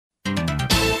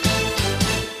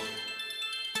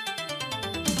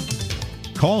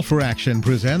Call for Action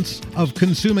presents Of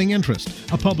Consuming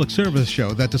Interest, a public service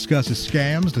show that discusses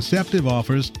scams, deceptive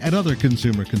offers, and other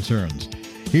consumer concerns.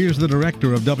 Here's the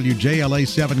director of WJLA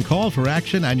 7 Call for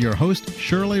Action and your host,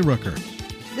 Shirley Rooker.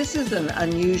 This is an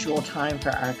unusual time for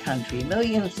our country.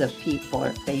 Millions of people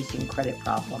are facing credit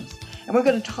problems. And we're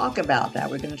going to talk about that.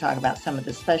 We're going to talk about some of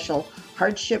the special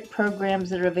hardship programs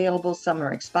that are available. Some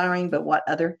are expiring, but what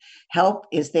other help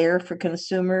is there for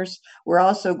consumers? We're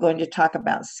also going to talk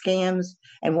about scams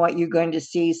and what you're going to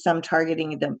see, some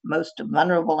targeting the most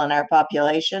vulnerable in our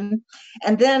population.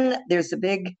 And then there's the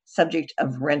big subject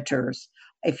of renters.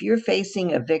 If you're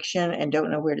facing eviction and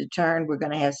don't know where to turn, we're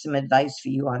going to have some advice for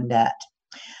you on that.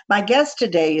 My guest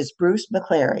today is Bruce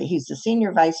McClary. He's the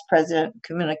Senior Vice President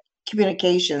of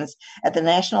Communications at the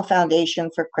National Foundation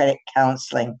for Credit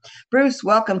Counseling. Bruce,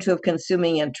 welcome to Of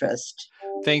Consuming Interest.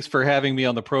 Thanks for having me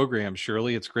on the program,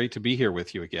 Shirley. It's great to be here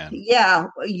with you again. Yeah,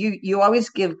 you always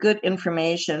give good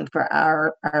information for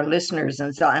our listeners,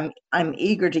 and so I'm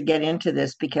eager to get into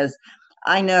this because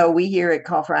I know we hear at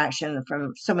Call for Action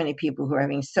from so many people who are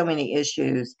having so many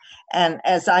issues. And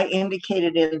as I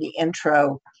indicated in the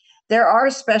intro, there are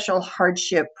special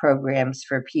hardship programs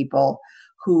for people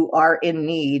who are in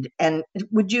need. And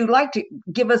would you like to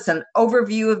give us an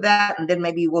overview of that? And then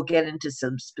maybe we'll get into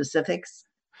some specifics.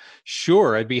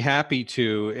 Sure, I'd be happy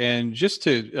to. And just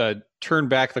to turn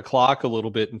back the clock a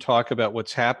little bit and talk about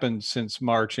what's happened since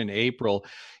March and April,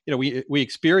 we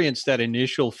experienced that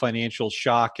initial financial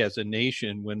shock as a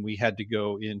nation when we had to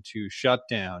go into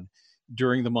shutdown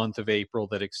during the month of April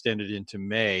that extended into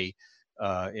May.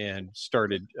 And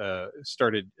started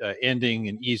ending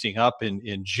and easing up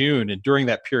in June. And during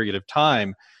that period of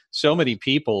time, so many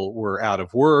people were out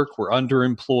of work, were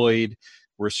underemployed,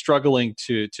 were struggling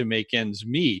to make ends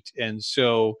meet. And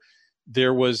so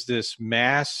there was this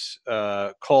mass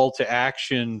call to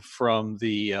action from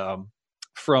the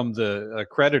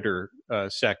creditor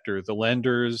sector, the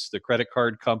lenders, the credit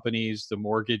card companies, the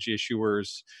mortgage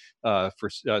issuers, for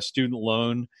student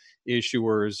loan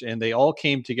issuers, and they all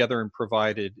came together and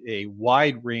provided a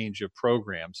wide range of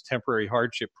programs, temporary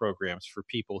hardship programs for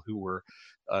people who were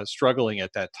struggling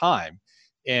at that time.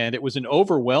 And it was an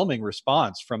overwhelming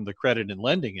response from the credit and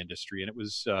lending industry, and it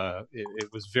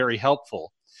was very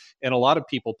helpful. And a lot of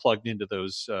people plugged into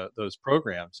those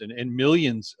programs, and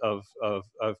millions of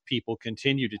people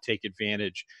continue to take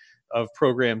advantage of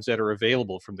programs that are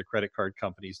available from the credit card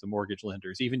companies, the mortgage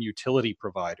lenders, even utility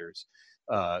providers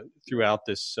throughout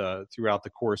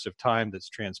the course of time that's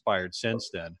transpired since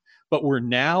then. But we're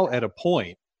now at a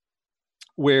point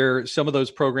where some of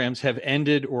those programs have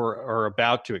ended or are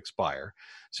about to expire.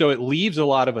 So it leaves a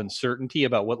lot of uncertainty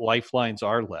about what lifelines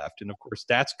are left. And of course,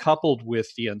 that's coupled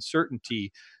with the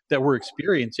uncertainty that we're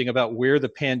experiencing about where the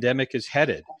pandemic is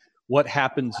headed, what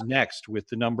happens next with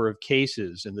the number of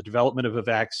cases and the development of a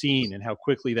vaccine and how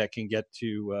quickly that can get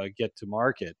to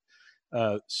market.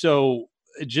 So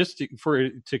just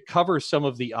to cover some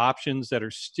of the options that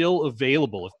are still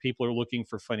available if people are looking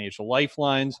for financial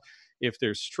lifelines, if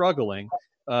they're struggling,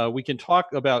 we can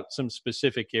talk about some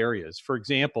specific areas. For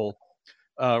example,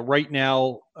 right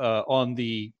now on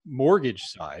the mortgage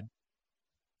side,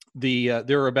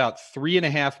 there are about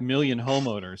 3.5 million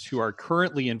homeowners who are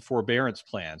currently in forbearance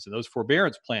plans, and those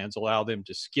forbearance plans allow them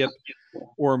to skip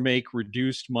or make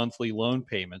reduced monthly loan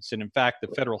payments. And in fact,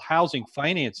 the Federal Housing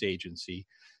Finance Agency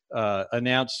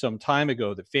announced some time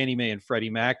ago that Fannie Mae and Freddie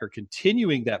Mac are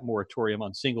continuing that moratorium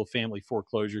on single-family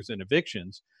foreclosures and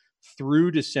evictions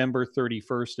through December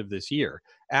 31st of this year.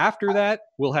 After that,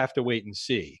 we'll have to wait and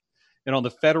see. And on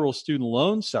the federal student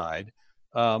loan side,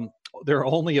 there are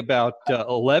only about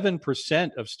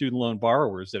 11% of student loan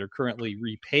borrowers that are currently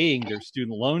repaying their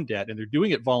student loan debt, and they're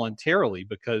doing it voluntarily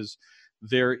because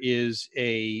there is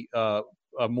a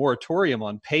moratorium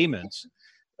on payments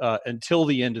until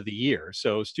the end of the year.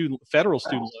 So federal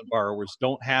student loan borrowers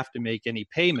don't have to make any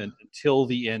payment until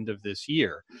the end of this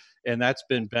year. And that's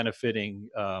been benefiting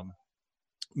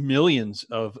millions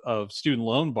of student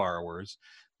loan borrowers.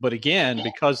 But again,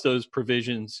 because those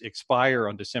provisions expire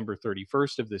on December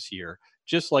 31st of this year,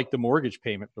 just like the mortgage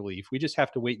payment relief, we just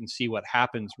have to wait and see what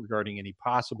happens regarding any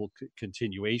possible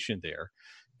continuation there.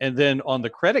 And then on the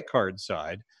credit card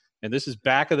side, and this is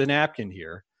back of the napkin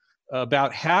here,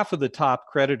 about half of the top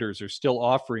creditors are still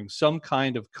offering some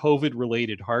kind of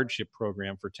COVID-related hardship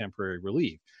program for temporary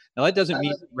relief. Now, that doesn't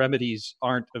mean remedies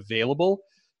aren't available,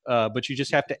 but you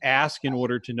just have to ask in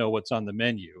order to know what's on the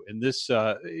menu. And this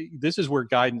is where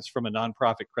guidance from a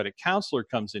nonprofit credit counselor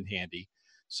comes in handy,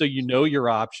 so you know your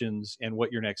options and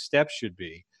what your next steps should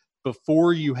be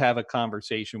before you have a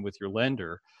conversation with your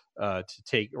lender to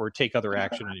take other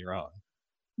action on your own.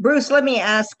 Bruce, let me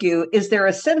ask you, is there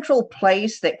a central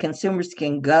place that consumers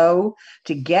can go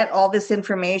to get all this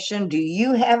information? Do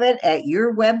you have it at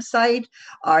your website?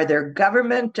 Are there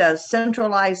government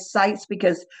centralized sites?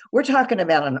 Because we're talking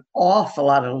about an awful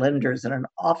lot of lenders and an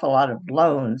awful lot of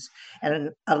loans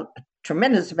and a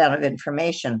tremendous amount of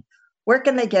information. Where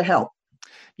can they get help?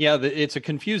 Yeah, it's a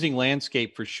confusing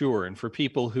landscape for sure. And for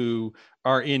people who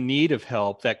are in need of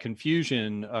help, that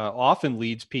confusion often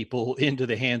leads people into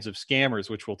the hands of scammers,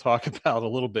 which we'll talk about a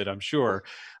little bit, I'm sure.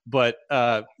 But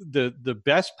the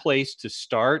best place to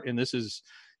start, and this is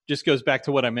just goes back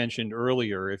to what I mentioned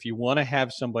earlier, if you want to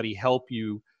have somebody help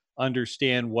you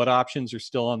understand what options are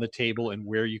still on the table and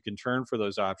where you can turn for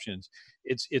those options,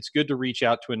 it's good to reach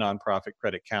out to a nonprofit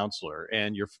credit counselor.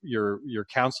 And your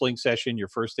counseling session, your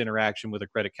first interaction with a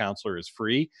credit counselor is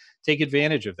free. Take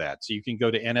advantage of that. So you can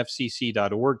go to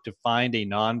nfcc.org to find a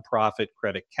nonprofit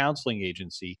credit counseling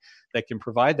agency that can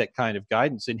provide that kind of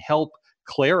guidance and help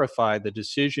clarify the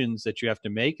decisions that you have to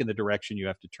make and the direction you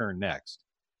have to turn next.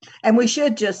 And we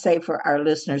should just say for our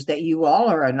listeners that you all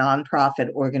are a nonprofit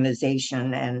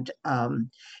organization and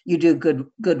you do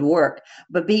good work.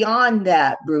 But beyond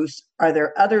that, Bruce, are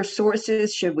there other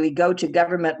sources? Should we go to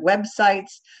government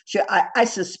websites? I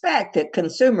suspect that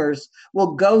consumers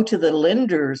will go to the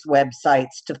lenders'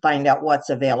 websites to find out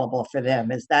what's available for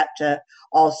them. Is that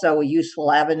also a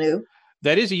useful avenue?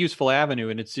 That is a useful avenue,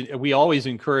 and we always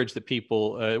encourage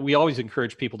people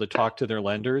to talk to their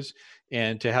lenders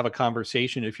and to have a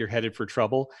conversation if you're headed for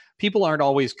trouble. People aren't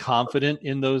always confident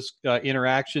in those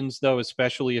interactions, though,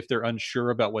 especially if they're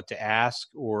unsure about what to ask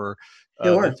or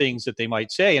Sure. the things that they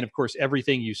might say. And of course,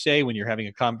 everything you say when you're having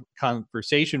a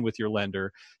conversation with your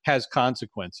lender has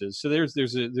consequences. So there's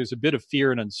a bit of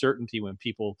fear and uncertainty when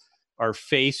people are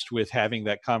faced with having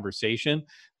that conversation.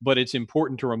 But it's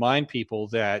important to remind people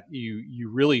that you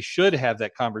really should have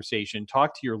that conversation,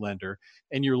 talk to your lender,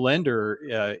 and your lender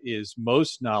is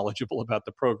most knowledgeable about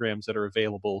the programs that are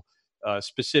available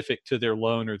specific to their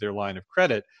loan or their line of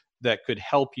credit that could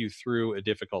help you through a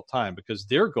difficult time, because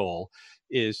their goal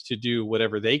is to do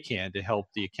whatever they can to help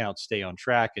the account stay on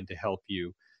track and to help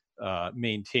you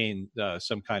maintain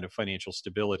some kind of financial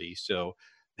stability. So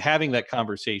having that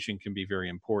conversation can be very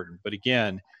important. But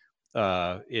again,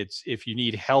 it's if you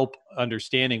need help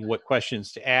understanding what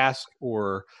questions to ask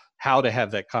or how to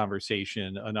have that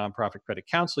conversation, a nonprofit credit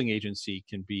counseling agency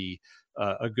can be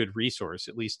a good resource,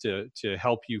 at least to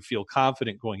help you feel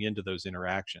confident going into those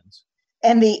interactions.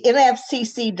 And the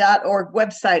nfcc.org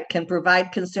website can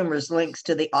provide consumers links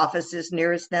to the offices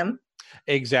nearest them?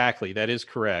 Exactly, that is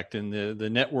correct. And the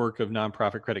network of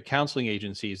nonprofit credit counseling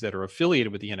agencies that are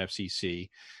affiliated with the NFCC,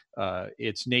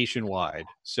 it's nationwide.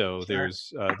 So Sure.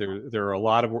 there are a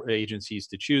lot of agencies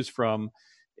to choose from,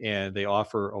 and they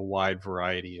offer a wide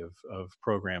variety of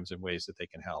programs and ways that they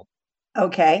can help.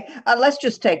 Okay, let's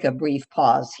just take a brief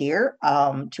pause here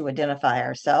to identify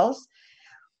ourselves.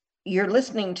 You're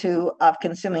listening to Of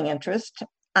Consuming Interest.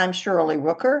 I'm Shirley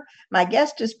Rooker. My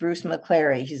guest is Bruce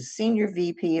McClary. He's Senior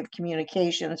VP of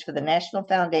Communications for the National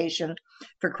Foundation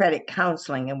for Credit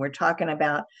Counseling. And we're talking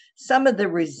about some of the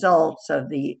results of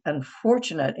the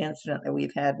unfortunate incident that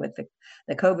we've had with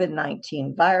the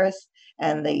COVID-19 virus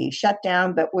and the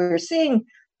shutdown. But we're seeing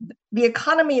the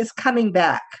economy is coming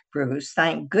back, Bruce.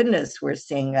 Thank goodness we're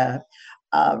seeing a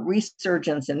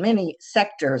resurgence in many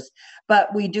sectors,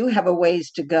 but we do have a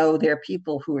ways to go. There are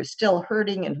people who are still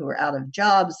hurting and who are out of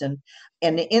jobs and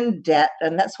in debt,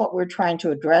 and that's what we're trying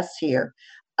to address here.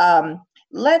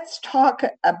 Let's talk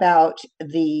about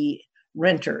the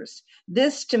renters.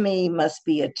 This, to me, must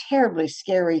be a terribly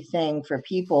scary thing for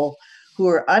people who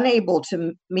are unable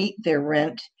to meet their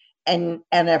rent and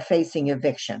are facing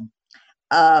eviction.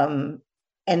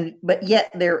 But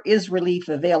yet there is relief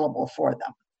available for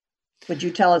them. Would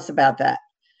you tell us about that?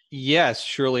 Yes,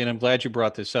 Shirley, and I'm glad you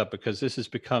brought this up because this is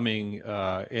becoming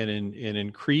an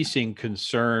increasing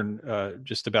concern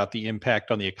just about the impact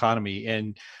on the economy.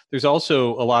 And there's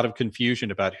also a lot of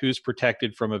confusion about who's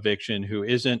protected from eviction, who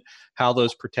isn't, how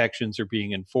those protections are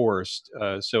being enforced.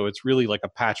 So it's really like a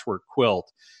patchwork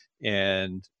quilt.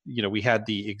 And, we had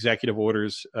the executive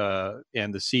orders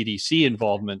and the CDC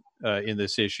involvement in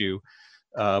this issue.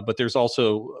 But there's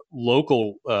also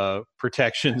local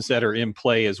protections that are in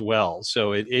play as well.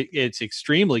 So it's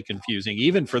extremely confusing,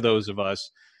 even for those of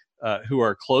us who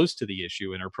are close to the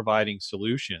issue and are providing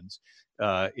solutions.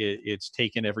 It's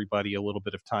taken everybody a little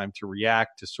bit of time to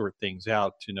react, to sort things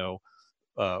out, to know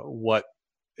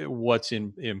what's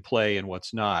in play and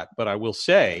what's not. But I will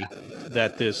say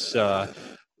that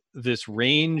this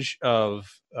range of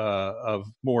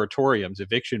moratoriums,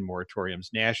 eviction moratoriums,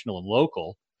 national and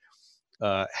local,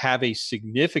 have a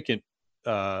significant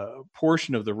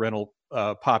portion of the rental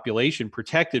population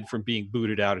protected from being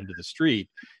booted out into the street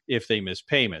if they miss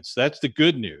payments. That's the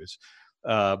good news.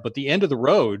 But the end of the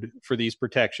road for these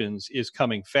protections is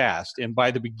coming fast. And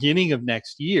by the beginning of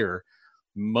next year,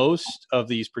 most of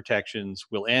these protections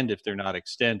will end if they're not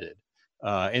extended.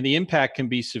 And the impact can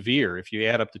be severe if you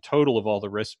add up the total of all the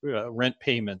rent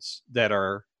payments that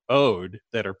are owed,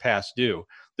 that are past due.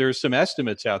 There's some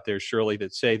estimates out there, Shirley,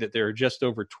 that say that there are just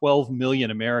over 12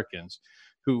 million Americans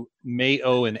who may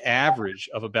owe an average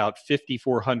of about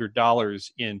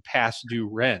 $5,400 in past due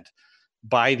rent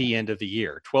by the end of the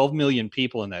year. 12 million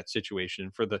people in that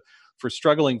situation. For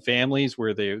struggling families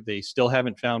where they still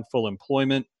haven't found full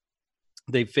employment,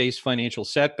 they've faced financial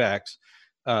setbacks,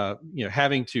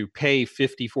 having to pay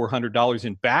 $5,400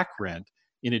 in back rent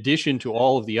in addition to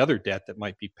all of the other debt that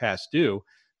might be past due.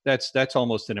 That's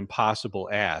almost an impossible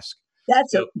ask.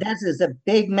 That is a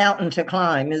big mountain to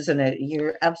climb, isn't it?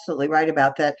 You're absolutely right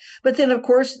about that. But then, of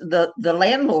course, the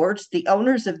landlords, the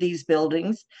owners of these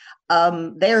buildings,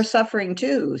 they are suffering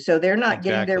too. So they're not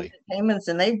getting their payments,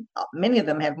 and many of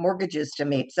them have mortgages to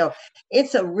meet. So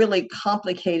it's a really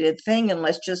complicated thing. And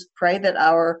let's just pray that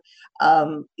our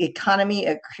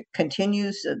economy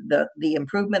continues the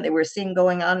improvement that we're seeing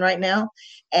going on right now,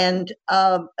 and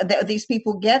these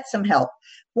people get some help.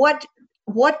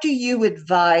 What do you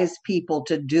advise people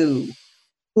to do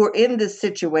who are in this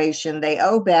situation? They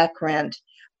owe back rent.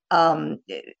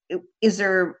 Is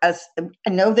there I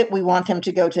know that we want them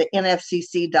to go to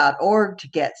nfcc.org to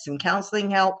get some counseling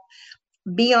help.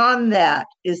 Beyond that,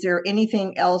 is there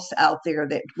anything else out there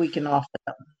that we can offer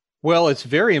them? Well, it's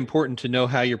very important to know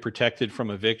how you're protected from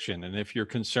eviction. And if you're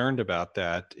concerned about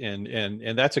that,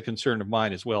 and that's a concern of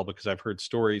mine as well, because I've heard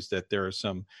stories that there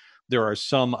are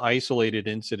some isolated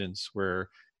incidents where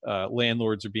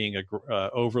landlords are being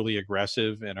overly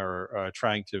aggressive and are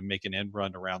trying to make an end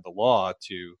run around the law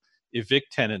to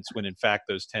evict tenants when in fact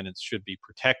those tenants should be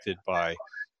protected by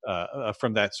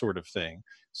from that sort of thing.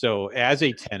 So as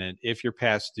a tenant, if you're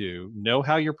past due, know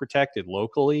how you're protected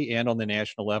locally and on the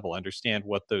national level. Understand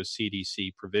what those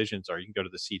CDC provisions are. You can go to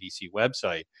the CDC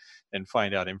website and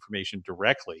find out information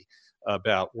directly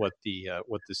about what the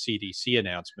CDC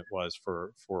announcement was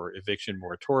for eviction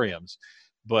moratoriums.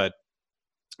 But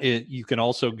you can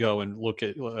also go and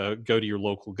go to your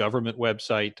local government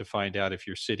website to find out if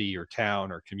your city or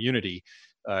town or community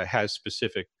has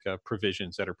specific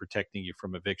provisions that are protecting you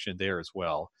from eviction there as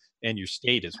well, and your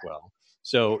state as well.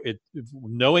 So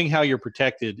knowing how you're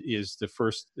protected is the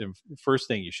first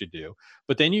thing you should do.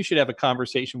 But then you should have a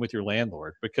conversation with your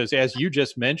landlord, because as you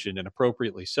just mentioned, and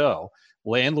appropriately so,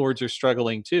 landlords are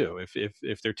struggling too.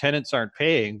 If their tenants aren't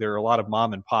paying, there are a lot of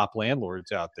mom and pop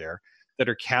landlords out there that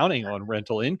are counting on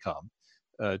rental income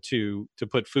to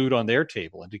put food on their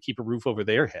table and to keep a roof over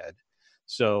their head.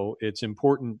 So it's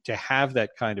important to have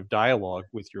that kind of dialogue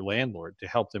with your landlord to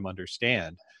help them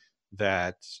understand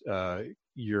that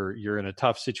you're in a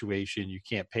tough situation, you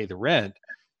can't pay the rent,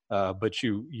 but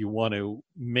you want to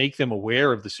make them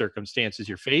aware of the circumstances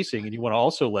you're facing, and you want to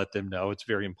also let them know, it's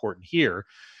very important here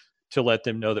to let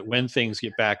them know that when things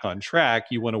get back on track,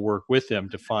 you want to work with them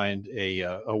to find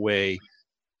a way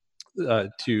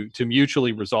to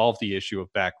mutually resolve the issue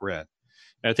of back rent.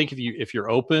 And I think if you're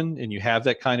open and you have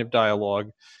that kind of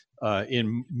dialogue,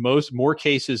 in more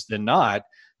cases than not,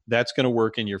 that's going to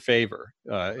work in your favor.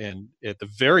 And at the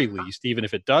very least, even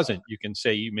if it doesn't, you can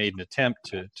say you made an attempt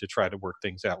to try to work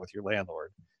things out with your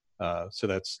landlord. So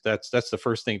that's the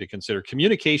first thing to consider.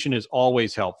 Communication is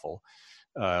always helpful,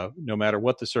 no matter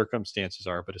what the circumstances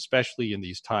are, but especially in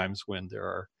these times when there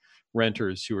are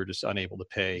renters who are just unable to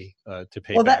pay.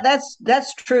 Well, back.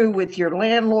 That's true with your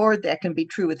landlord. That can be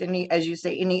true with any, as you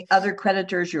say, any other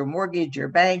creditors, your mortgage, your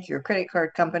bank, your credit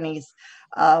card companies.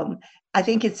 I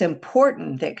think it's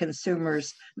important that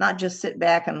consumers not just sit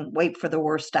back and wait for the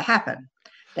worst to happen.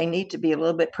 They need to be a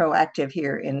little bit proactive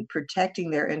here in protecting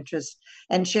their interests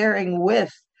and sharing with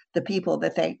the people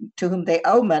to whom they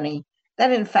owe money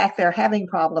that in fact they're having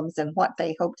problems and what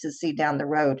they hope to see down the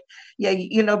road.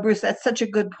 Yeah, Bruce, that's such a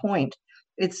good point.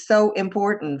 It's so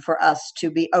important for us to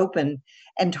be open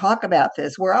and talk about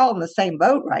this. We're all in the same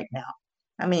boat right now.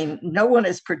 I mean, no one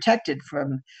is protected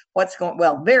from what's going,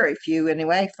 well, very few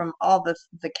anyway, from all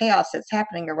the chaos that's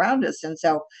happening around us. And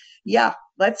so, yeah,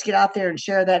 let's get out there and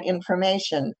share that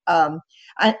information.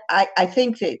 I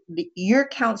think that your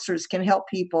counselors can help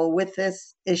people with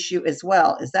this issue as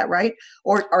well. Is that right?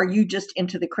 Or are you just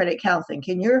into the credit counseling?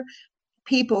 Can your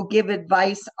people give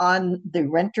advice on the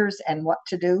renters and what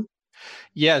to do?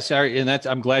 Yes,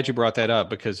 I'm glad you brought that up,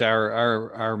 because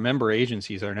our member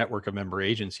agencies, our network of member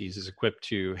agencies, is equipped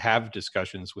to have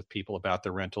discussions with people about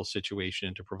their rental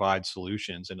situation, to provide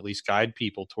solutions and at least guide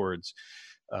people towards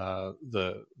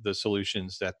the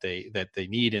solutions that they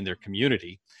need in their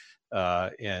community,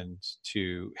 and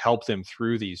to help them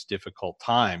through these difficult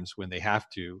times when they have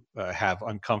to have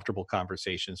uncomfortable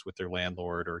conversations with their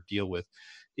landlord or deal with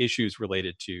issues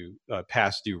related to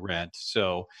past due rent.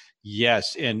 So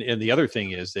yes, and the other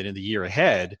thing is that in the year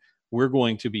ahead, we're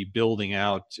going to be building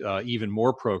out even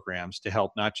more programs to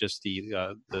help not just the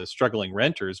struggling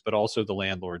renters, but also the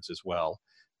landlords as well.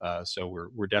 So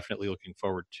we're definitely looking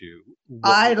forward to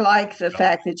what I we're. like the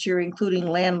fact that you're including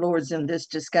landlords in this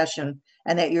discussion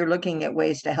and that you're looking at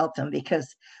ways to help them,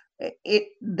 because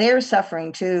they're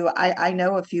suffering too. I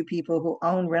know a few people who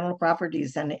own rental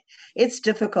properties, and it's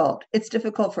difficult. It's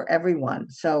difficult for everyone.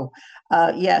 So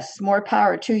yes, more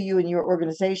power to you and your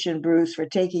organization, Bruce, for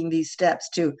taking these steps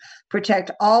to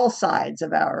protect all sides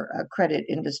of our credit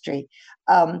industry.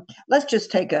 Let's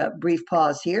just take a brief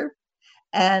pause here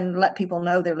and let people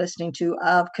know they're listening to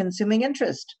Of Consuming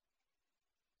Interest.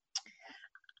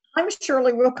 I'm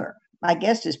Shirley Rooker. My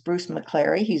guest is Bruce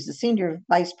McClary. He's the Senior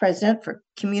Vice President for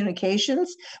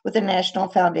Communications with the National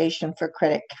Foundation for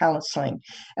Credit Counseling.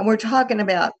 And we're talking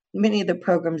about many of the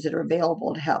programs that are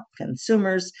available to help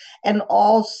consumers, and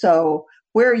also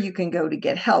where you can go to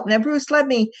get help. Now, Bruce,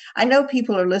 I know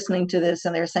people are listening to this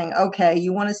and they're saying, okay,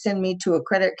 you want to send me to a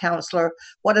credit counselor.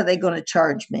 What are they going to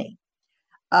charge me?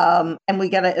 And we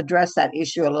got to address that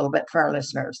issue a little bit for our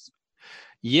listeners.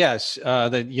 Yes,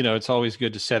 that it's always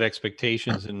good to set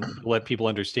expectations and let people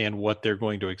understand what they're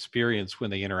going to experience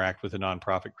when they interact with a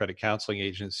nonprofit credit counseling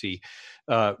agency.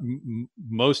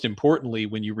 Most importantly,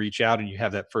 when you reach out and you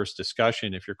have that first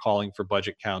discussion, if you're calling for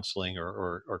budget counseling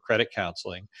or credit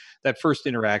counseling, that first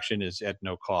interaction is at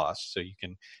no cost. So you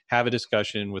can have a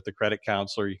discussion with the credit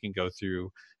counselor. You can go through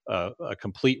a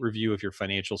complete review of your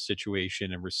financial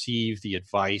situation and receive the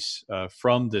advice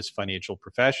from this financial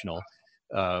professional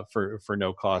for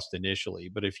no cost initially.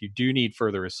 But if you do need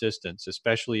further assistance,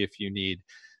 especially if you need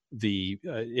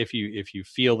if you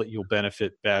feel that you'll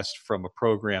benefit best from a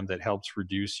program that helps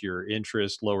reduce your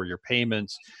interest, lower your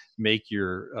payments, make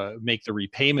the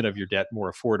repayment of your debt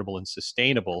more affordable and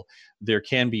sustainable, there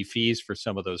can be fees for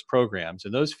some of those programs,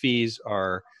 and those fees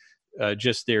are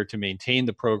just there to maintain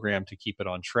the program, to keep it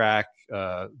on track.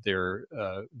 They're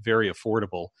very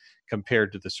affordable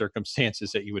compared to the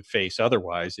circumstances that you would face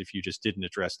otherwise if you just didn't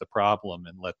address the problem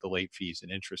and let the late fees and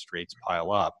interest rates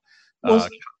pile up. Well,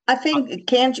 I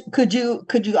think could you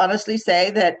honestly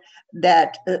say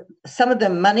that some of the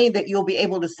money that you'll be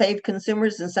able to save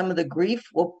consumers and some of the grief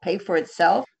will pay for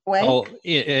itself away? Oh,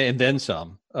 and then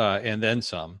some, and then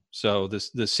some. So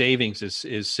the savings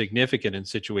is significant in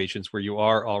situations where you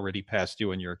are already past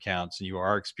due on your accounts and you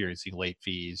are experiencing late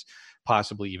fees,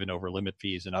 possibly even over limit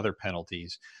fees and other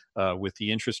penalties. With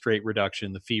the interest rate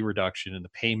reduction, the fee reduction, and the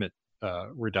payment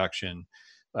reduction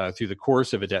through the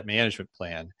course of a debt management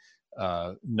plan,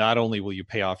 not only will you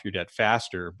pay off your debt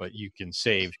faster, but you can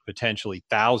save potentially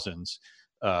thousands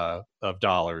of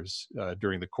dollars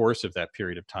during the course of that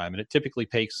period of time. And it typically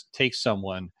takes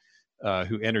someone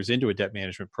who enters into a debt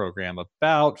management program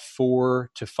about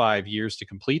 4 to 5 years to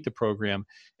complete the program.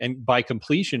 And by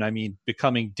completion, I mean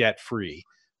becoming debt free.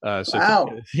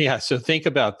 Wow. So think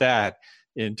about that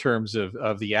in terms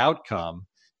of the outcome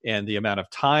and the amount of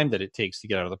time that it takes to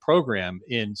get out of the program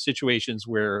in situations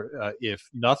where if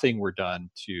nothing were done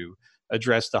to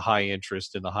address the high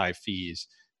interest and the high fees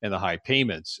and the high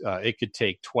payments, it could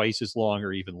take twice as long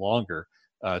or even longer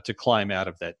to climb out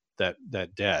of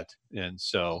that debt. And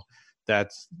so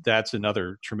that's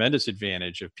another tremendous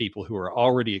advantage of people who are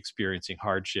already experiencing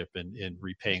hardship in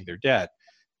repaying their debt,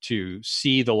 to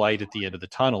see the light at the end of the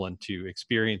tunnel and to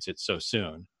experience it so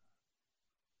soon.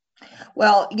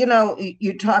 Well,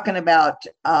 you're talking about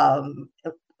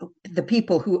the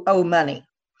people who owe money.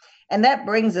 And that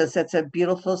brings us, it's a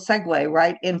beautiful segue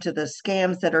right into the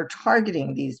scams that are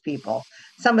targeting these people.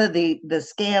 Some of the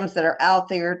scams that are out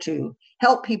there to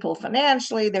help people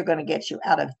financially, they're going to get you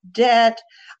out of debt,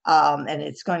 and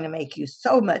it's going to make you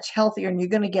so much healthier, and you're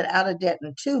going to get out of debt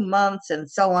in 2 months, and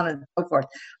so on and so forth.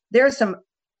 There's some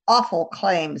awful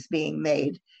claims being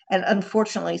made, and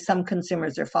unfortunately, some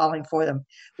consumers are falling for them.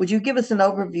 Would you give us an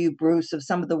overview, Bruce, of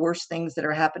some of the worst things that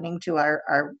are happening to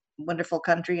our wonderful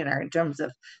country in terms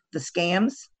of the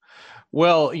scams?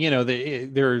 Well,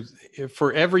 there's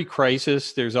for every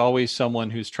crisis, there's always someone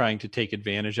who's trying to take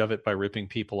advantage of it by ripping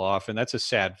people off, and that's a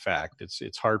sad fact.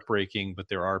 It's heartbreaking, but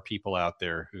there are people out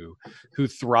there who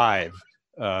thrive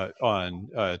on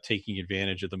taking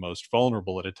advantage of the most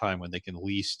vulnerable at a time when they can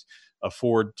least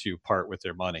afford to part with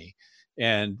their money.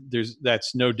 And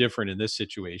that's no different in this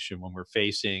situation when we're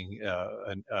facing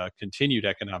a continued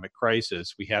economic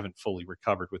crisis. We haven't fully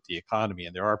recovered with the economy,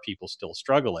 and there are people still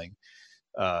struggling.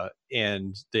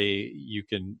 And you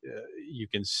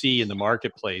can see in the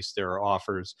marketplace there are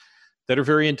offers that are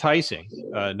very enticing,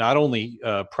 not only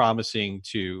promising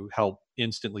to help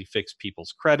instantly fix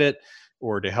people's credit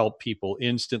or to help people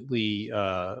instantly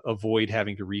avoid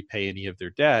having to repay any of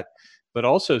their debt, but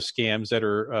also scams that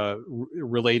are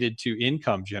related to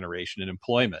income generation and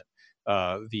employment.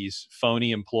 These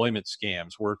phony employment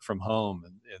scams, work from home,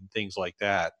 and things like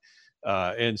that.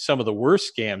 And some of the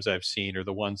worst scams I've seen are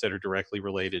the ones that are directly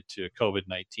related to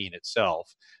COVID-19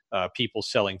 itself. People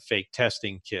selling fake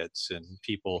testing kits and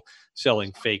people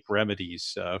selling fake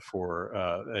remedies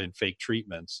and fake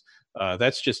treatments.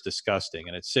 That's just disgusting,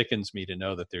 and it sickens me to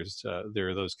know that there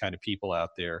are those kind of people out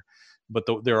there. But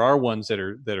there are ones that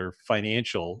are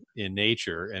financial in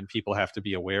nature, and people have to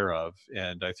be aware of.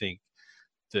 And I think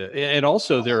and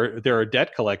also there are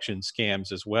debt collection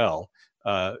scams as well.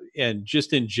 And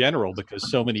just in general, because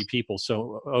so many people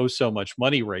owe so much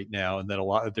money right now, and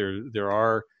that there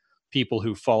are people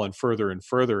who've fallen further and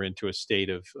further into a state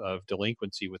of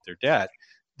delinquency with their debt.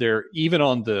 They're even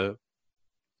on the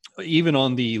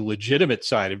legitimate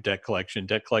side of debt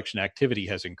collection activity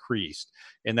has increased,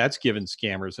 and that's given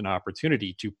scammers an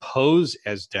opportunity to pose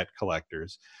as debt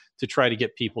collectors to try to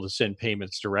get people to send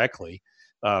payments directly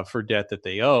for debt that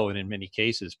they owe. And in many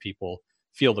cases, people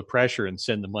feel the pressure and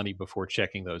send the money before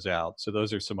checking those out. So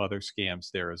those are some other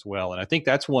scams there as well. And I think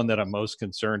that's one that I'm most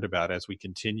concerned about as we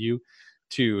continue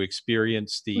to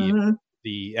experience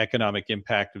the economic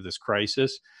impact of this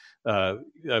crisis.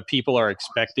 People are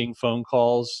expecting phone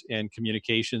calls and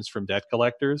communications from debt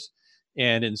collectors.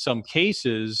 And in some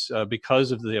cases,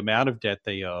 because of the amount of debt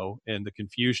they owe and the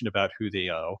confusion about who they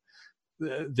owe,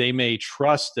 they may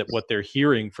trust that what they're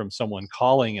hearing from someone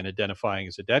calling and identifying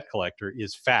as a debt collector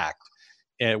is fact,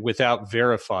 without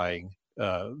verifying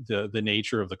the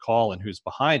nature of the call and who's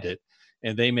behind it.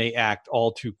 And they may act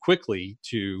all too quickly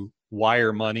to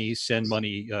wire money, send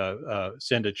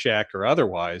a check or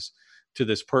otherwise to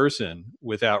this person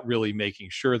without really making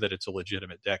sure that it's a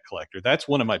legitimate debt collector. That's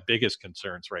one of my biggest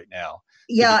concerns right now.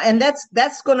 Yeah, and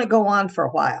that's going to go on for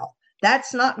a while.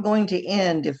 That's not going to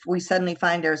end if we suddenly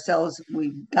find ourselves,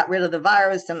 we got rid of the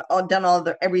virus and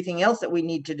done everything else that we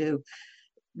need to do.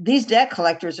 These debt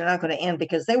collectors are not going to end,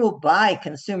 because they will buy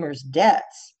consumers'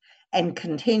 debts and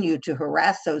continue to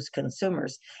harass those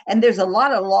consumers. And there's a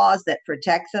lot of laws that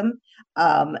protect them.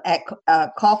 At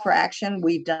Call for Action,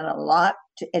 we've done a lot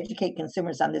to educate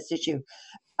consumers on this issue.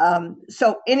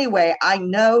 So anyway, I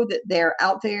know that they're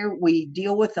out there. We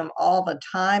deal with them all the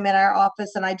time in our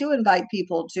office. And I do invite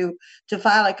people to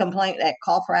file a complaint at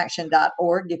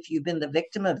callforaction.org if you've been the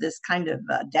victim of this kind of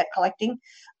debt collecting.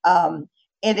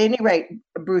 At any rate,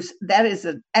 Bruce, that is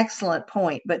an excellent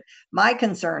point. But my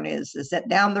concern is that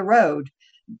down the road,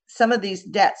 some of these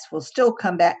debts will still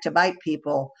come back to bite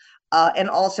people.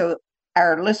 And also,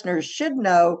 our listeners should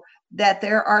know that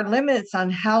there are limits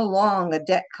on how long a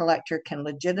debt collector can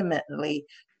legitimately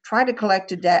try to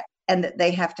collect a debt, and that they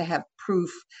have to have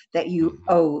proof that you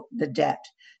owe the debt.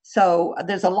 So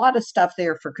there's a lot of stuff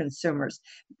there for consumers.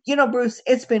 Bruce,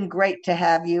 it's been great to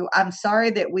have you. I'm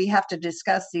sorry that we have to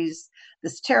discuss this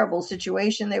terrible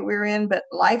situation that we're in, but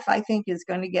life, I think, is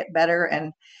going to get better.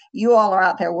 And you all are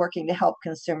out there working to help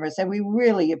consumers, and we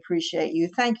really appreciate you.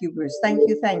 Thank you, Bruce. Thank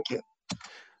you. Thank you.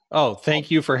 Oh,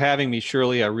 thank you for having me,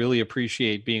 Shirley. I really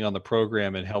appreciate being on the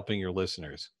program and helping your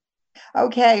listeners.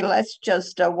 Okay, let's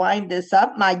just wind this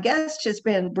up. My guest has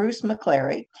been Bruce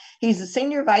McClary. He's the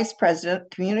Senior Vice President of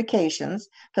Communications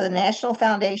for the National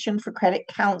Foundation for Credit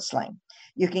Counseling.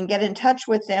 You can get in touch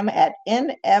with them at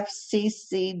nfcc.org,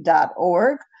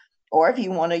 or if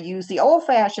you want to use the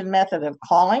old-fashioned method of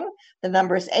calling, the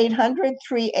number is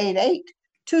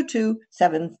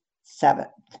 800-388-2277.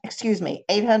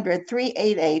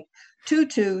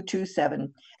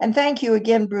 800-388-2227. And thank you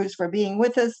again, Bruce, for being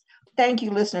with us. Thank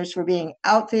you, listeners, for being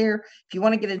out there. If you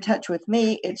want to get in touch with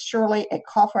me, it's Shirley at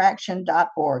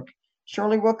callforaction.org.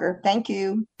 Shirley Rooker, thank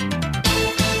you.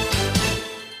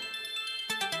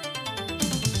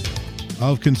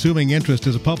 Of Consuming Interest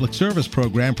is a public service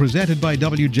program presented by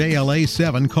WJLA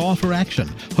 7 Call for Action,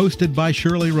 hosted by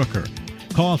Shirley Rooker.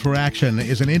 Call for Action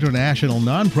is an international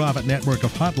nonprofit network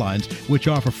of hotlines which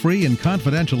offer free and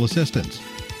confidential assistance.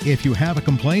 If you have a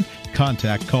complaint,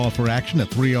 contact Call for Action at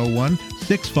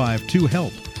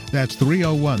 301-652-HELP. That's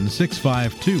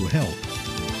 301-652-HELP.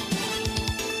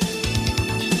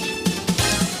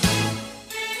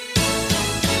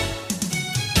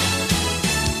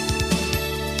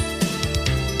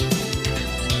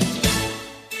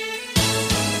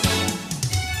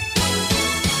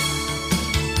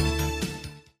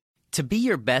 To be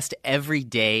your best every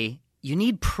day, you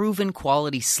need proven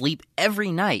quality sleep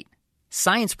every night.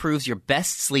 Science proves your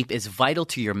best sleep is vital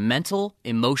to your mental,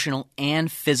 emotional, and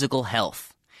physical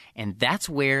health. And that's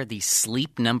where the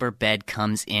Sleep Number bed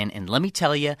comes in. And let me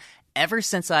tell you, ever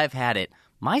since I've had it,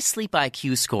 my sleep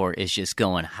IQ score is just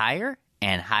going higher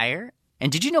and higher.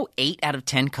 And did you know 8 out of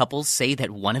 10 couples say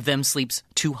that one of them sleeps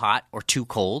too hot or too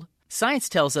cold? Science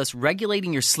tells us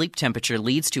regulating your sleep temperature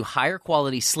leads to higher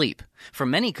quality sleep. For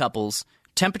many couples,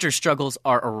 temperature struggles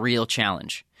are a real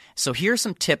challenge. So here are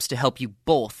some tips to help you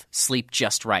both sleep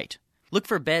just right. Look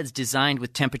for beds designed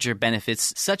with temperature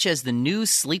benefits, such as the new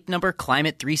Sleep Number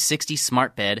Climate 360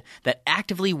 Smart Bed that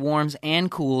actively warms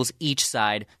and cools each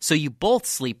side so you both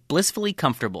sleep blissfully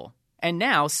comfortable. And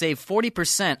now save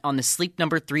 40% on the Sleep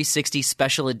Number 360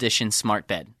 Special Edition Smart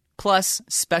Bed, plus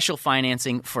special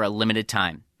financing for a limited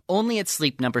time. Only at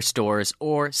Sleep Number stores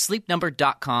or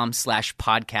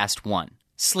sleepnumber.com/podcast1.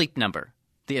 Sleep Number,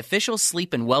 the official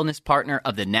sleep and wellness partner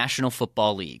of the National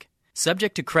Football League.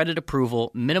 Subject to credit approval,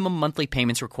 minimum monthly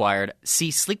payments required.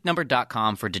 See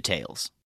sleepnumber.com for details.